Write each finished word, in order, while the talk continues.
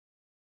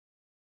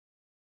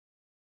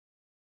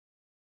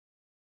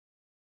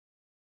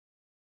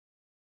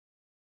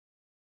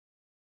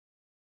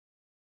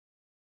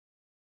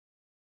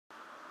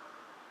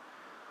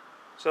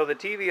So the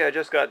TV I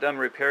just got done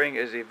repairing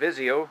is a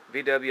Vizio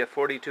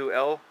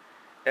Vw42L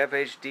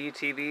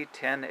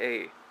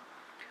Fhdtv10A.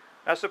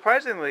 Now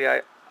surprisingly,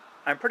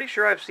 I'm pretty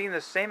sure I've seen the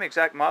same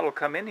exact model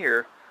come in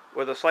here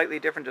with a slightly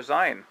different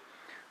design.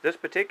 This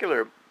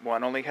particular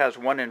one only has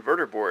one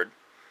inverter board,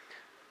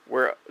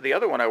 where the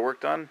other one I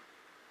worked on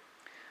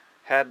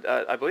had,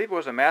 I believe it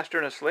was a master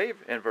and a slave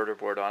inverter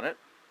board on it.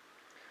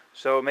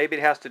 So maybe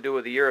it has to do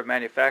with the year of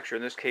manufacture.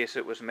 In this case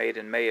it was made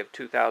in May of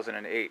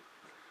 2008.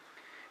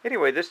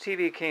 Anyway, this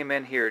TV came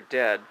in here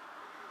dead.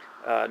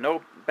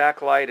 No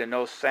backlight and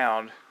no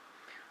sound.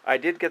 I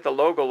did get the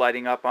logo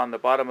lighting up on the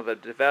bottom of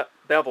the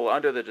bevel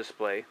under the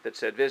display that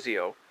said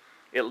Vizio.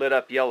 It lit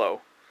up yellow.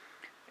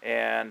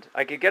 And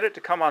I could get it to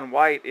come on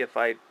white if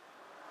I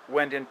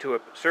went into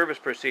a service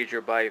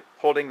procedure by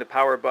holding the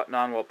power button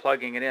on while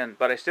plugging it in,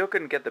 but I still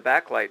couldn't get the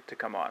backlight to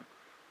come on.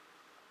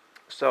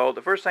 So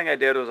the first thing I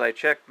did was I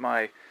checked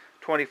my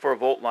 24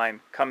 volt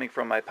line coming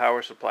from my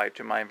power supply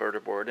to my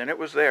inverter board, and it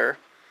was there.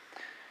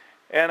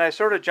 And I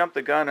sort of jumped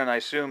the gun and I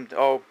assumed,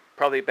 oh,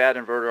 probably a bad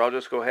inverter, I'll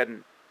just go ahead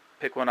and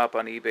pick one up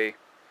on eBay.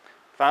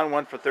 Found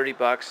one for 30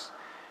 bucks.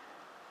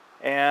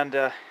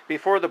 And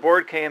before the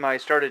board came, I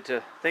started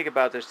to think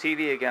about this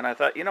TV again. I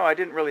thought, you know, I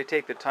didn't really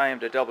take the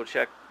time to double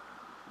check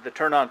the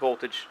turn-on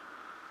voltage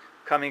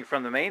coming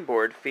from the main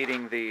board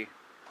feeding the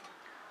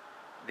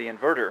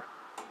inverter.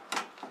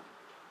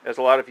 As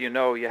a lot of you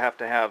know, you have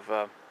to have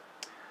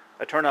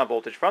a turn-on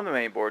voltage from the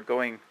main board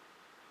going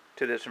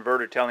to this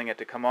inverter, telling it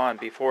to come on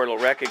before it'll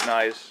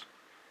recognize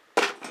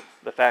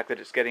the fact that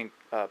it's getting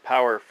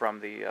power from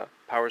the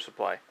power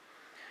supply.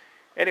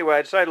 Anyway,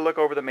 I decided to look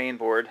over the main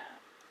board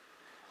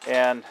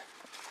and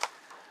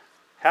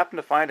happened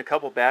to find a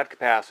couple bad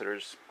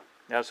capacitors.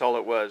 That's all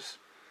it was.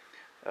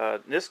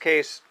 In this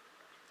case,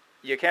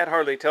 you can't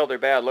hardly tell they're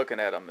bad looking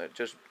at them. It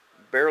just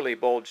barely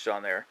bulged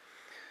on there.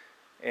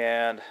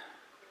 And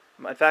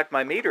in fact,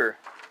 my meter,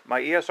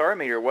 my ESR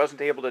meter,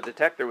 wasn't able to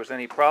detect there was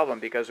any problem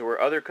because there were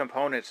other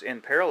components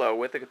in parallel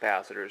with the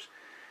capacitors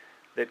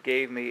that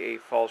gave me a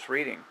false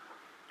reading.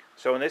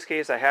 So in this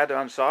case, I had to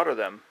unsolder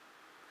them,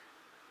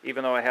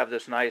 even though I have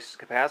this nice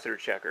capacitor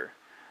checker.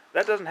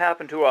 That doesn't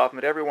happen too often,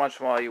 but every once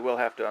in a while you will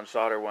have to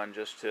unsolder one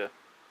just to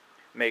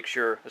make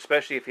sure,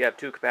 especially if you have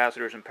two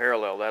capacitors in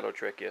parallel. That'll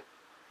trick you.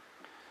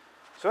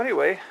 So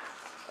anyway,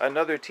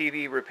 another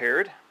TV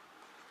repaired.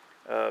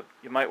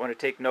 You might want to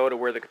take note of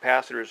where the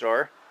capacitors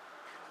are.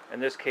 In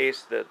this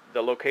case,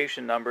 the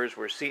location numbers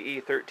were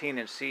CE13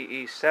 and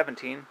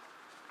CE17.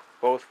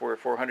 Both were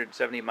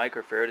 470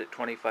 microfarad at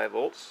 25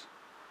 volts.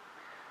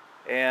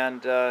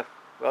 And,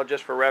 well,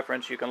 just for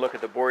reference, you can look at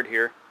the board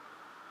here.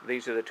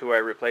 These are the two I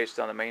replaced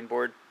on the main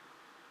board.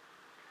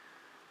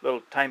 A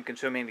little time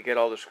consuming to get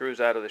all the screws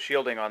out of the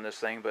shielding on this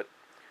thing, but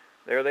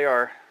there they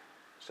are.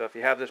 So if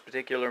you have this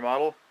particular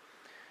model,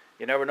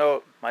 you never know,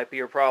 it might be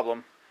your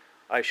problem.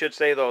 I should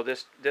say though,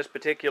 this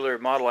particular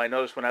model, I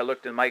noticed when I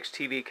looked in Mike's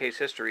TV case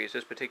histories,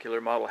 this particular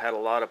model had a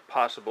lot of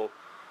possible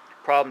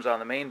problems on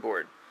the main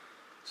board.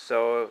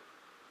 So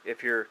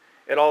if you're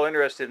at all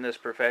interested in this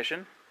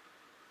profession,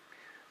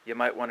 you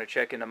might want to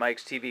check into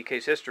Mike's TV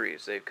case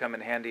histories. They've come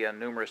in handy on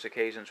numerous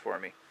occasions for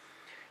me.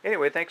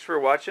 Anyway, thanks for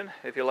watching.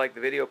 If you like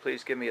the video,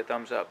 please give me a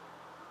thumbs up.